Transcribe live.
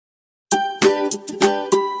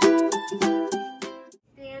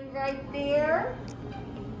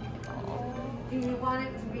you want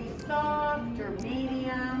it to be soft or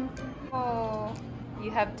medium? Oh,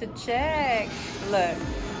 you have to check. Look.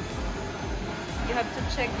 You have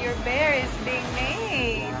to check your bear is being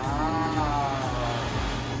made.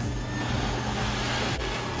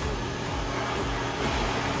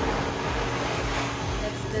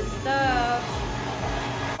 That's the stuff.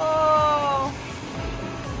 Oh,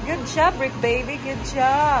 good job, Bryckbaby. Good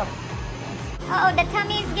job. Uh-oh, the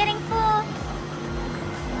tummy is getting full.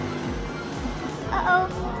 Uh-oh,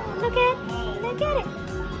 look at it.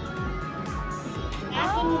 Now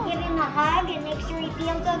can you give him a hug and make sure he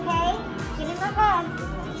feels okay? Give him a hug.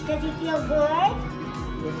 Does he feel good?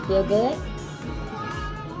 Does it feel good?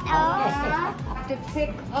 Oh. You have to pick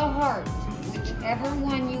a heart, whichever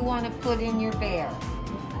one you want to put in your bear.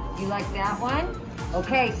 You like that one?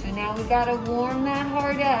 Okay, so now we got to warm that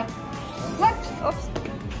heart up. Whoops, oops,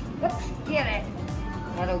 whoops, get it.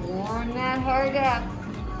 Got to warm that heart up.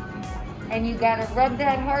 And you got to rub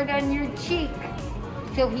that heart on your cheek.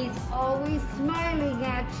 So he's always smiling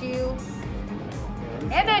at you.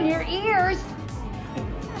 And on your ears.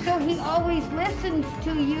 So he always listens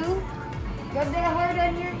to you. Rub that heart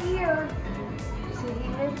on your ear. So he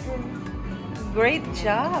listens. Great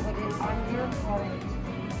job. Put it on your heart.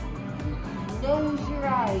 Close your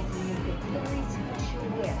eyes and you can very special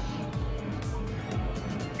wish.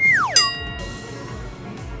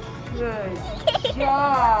 Good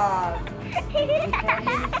job. Put that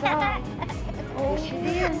inside. Push it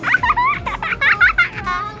in.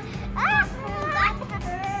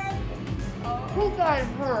 Who got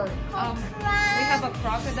hurt? We have a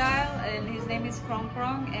crocodile and his name is Krong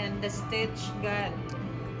Krong, and the stitch got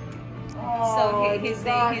Oh, he's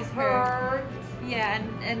saying he's hurt. Yeah,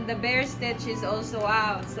 and the bear stitch is also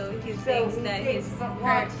out, so he thinks that he's hurt.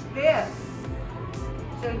 Watch this.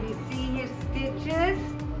 So you see his stitches?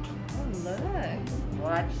 Oh, look.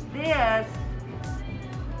 Watch this.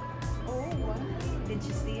 Oh, wow. Did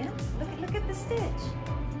you see him? Look at the stitch.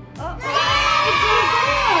 Oh, It's all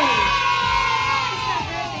gone. it's not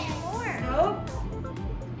hurting anymore.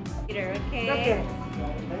 Nope. Peter, okay? Look at it.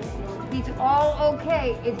 He's all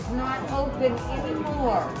okay. It's not open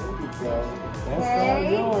anymore. That's all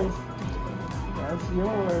yours. That's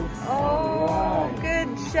yours. Oh, Wow. good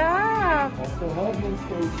job. That's the hugging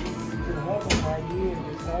station. You can hug him right here.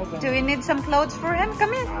 Just hug him. Do we need some clothes for him?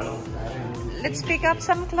 Come in. Let's pick up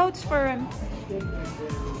some clothes for him.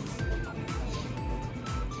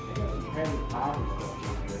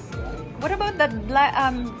 What about that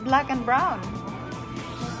black and brown?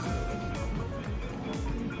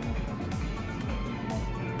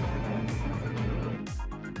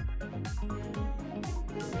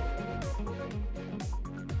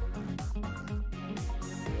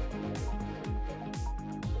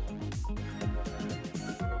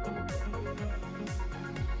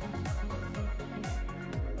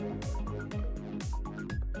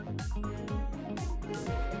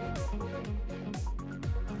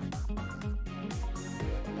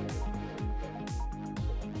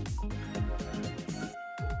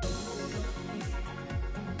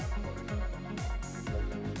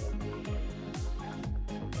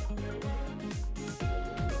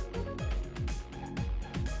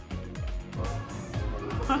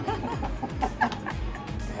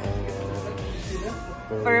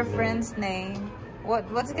 For a friend's name.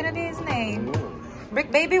 What's gonna be his name?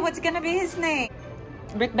 Bryckbaby, what's gonna be his name?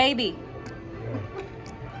 Bryckbaby.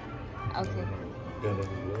 Okay.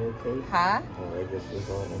 Huh? Oh, I guess it's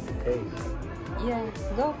all in the case. Yeah,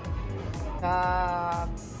 go.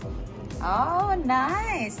 Oh,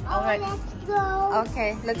 nice. All right. Let's go.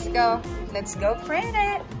 Okay, let's go. Let's go print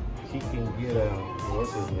it. She can get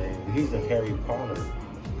what's his name? He's a Harry Potter.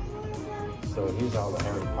 So here's all the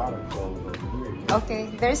Harry Potter clothes over here. Okay,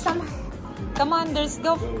 there's some. Come on, let's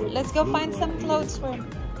go find some clothes for him.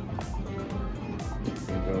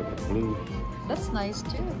 And go with the blue. That's nice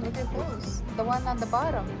too. Look at those. The one on the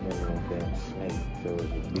bottom. That snake. So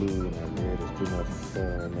it's blue and red is too much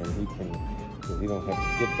sun, and then he don't have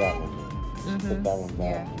to get that one. Put that one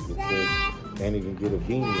back and get this. And he can get a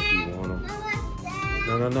beanie if you want him.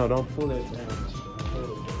 No, don't pull it down.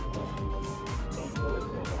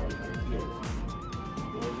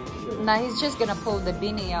 Now he's just gonna pull the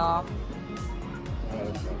beanie off.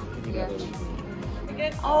 Yeah.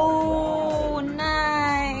 Oh,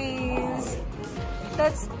 nice.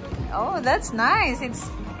 That's nice.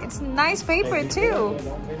 It's nice paper too.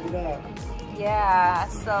 Yeah,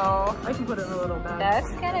 so I can put it in a little bag.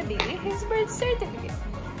 that's gonna be his birth certificate.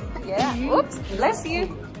 Yeah. Oops, bless you.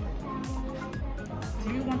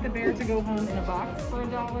 Do you want the bear to go home in a box for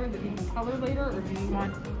 $1 that he can color later, or do you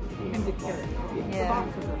want him to carry it? The Yeah.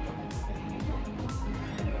 boxes are fine.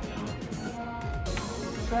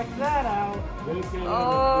 Check that out.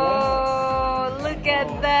 Oh, look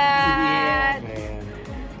at that.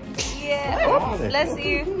 Yeah. Oh, bless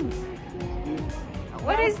you.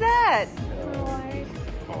 What is that?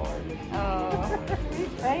 Oh.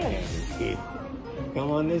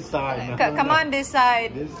 Come on this side. No, Come on this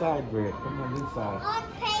side. This side, Brick. Come on this side. I'll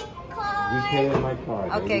pay card. You pay on my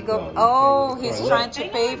card. Okay, There you go. Oh, he's trying to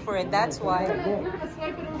pay for it. That's why.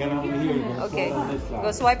 Get over here. You're gonna Okay, put it on this side.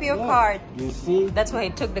 go swipe your Look, card. You see? That's why he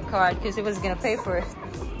took the card, because he was gonna pay for it.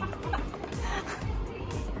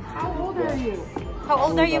 How old are you? How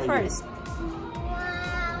old are you first?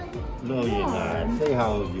 No, you're not. Say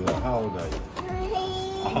how old you are. How old are you?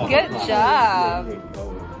 Oh, Good job. there you go.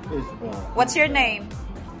 It's fun. What's your name?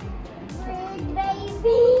 Bryckbaby.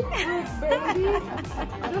 Baby?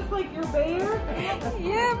 Just like your bear?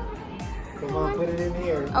 Yep. Come on, put it in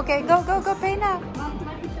here. Okay, go pay now. Mom, can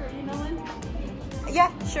I get your email in?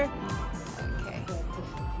 Yeah, sure. Okay.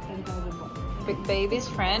 Bryckbaby's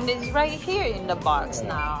friend is right here in the box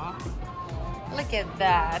now. Look at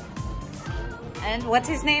that. And what's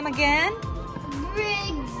his name again?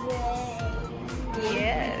 Bryckbaby.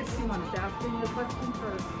 Yes. You want to ask him the question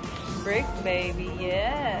first. Bryckbaby,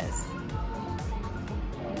 yes.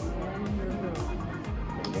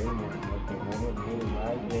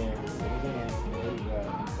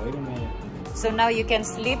 Wait a minute. So now you can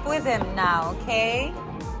sleep with him now, okay?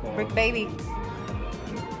 Bryckbaby.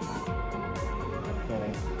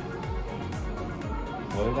 Okay.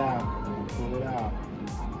 Pull it out. Pull it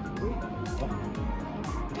out.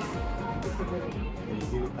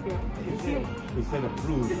 He said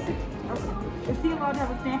approved. Is he allowed to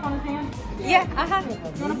have a stamp on his hand? Yeah,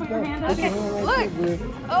 You want to put your hand up? Okay, look.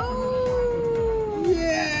 Oh.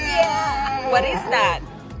 Yeah. What is that?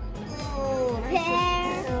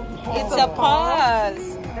 It's a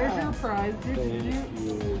pause. There's your prize.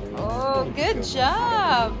 Oh, good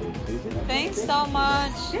job. Thanks so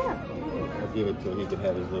much. Yeah. I'll give it to him. He can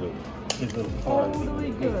have his little card.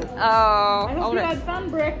 Totally good. Oh, I hope all you right. had fun,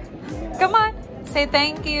 Brick. Come on. Say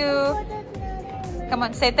thank you. Come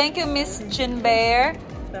on. Say thank you, Miss Jin Bear.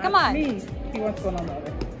 Come on. Me. See what's going on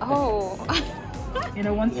over. Oh. You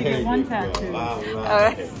know, once you get one tattoo. Wow, All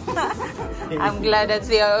right. I'm glad that's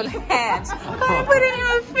the only hands. I put it in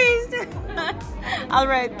my face. All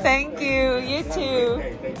right. Thank you. You too.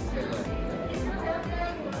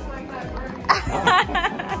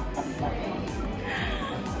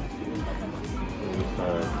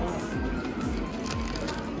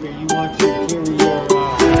 Yeah, you want to carry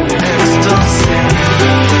your